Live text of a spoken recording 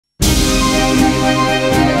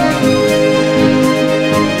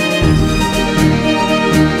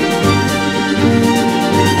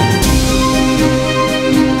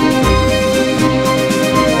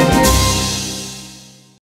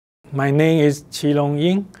My name is Qi-Long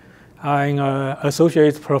Ying. I'm an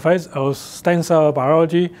associate professor of stem cell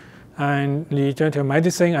biology and regenerative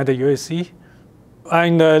medicine at the USC.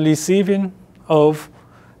 I'm the recipient of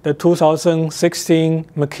the 2016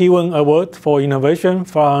 McEwen Award for Innovation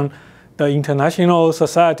from the International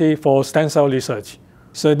Society for Stem Cell Research.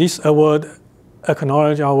 So this award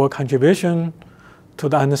acknowledges our contribution to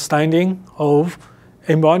the understanding of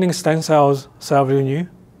embryonic stem cells self-renew,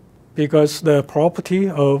 because the property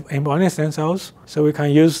of embryonic stem cells, so we can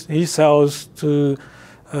use these cells to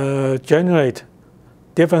generate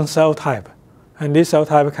different cell type. And this cell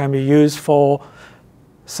type can be used for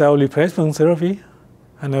cell replacement therapy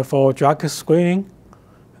and for drug screening,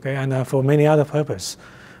 okay, and for many other purposes.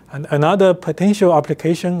 And another potential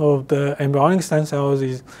application of the embryonic stem cells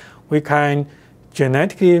is we can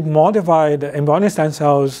genetically modify the embryonic stem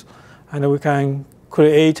cells, and we can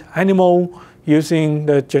create animal using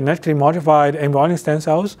the genetically modified embryonic stem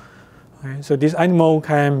cells. Okay, so this animal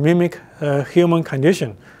can mimic a human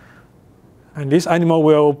condition. And this animal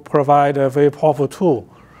will provide a very powerful tool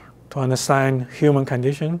to understand human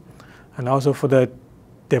condition and also for the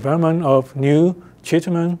development of new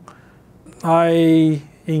treatment. I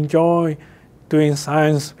enjoy doing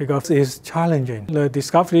science because it's challenging. The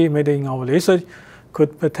discovery made in our research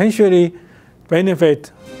could potentially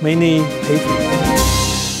benefit many patients.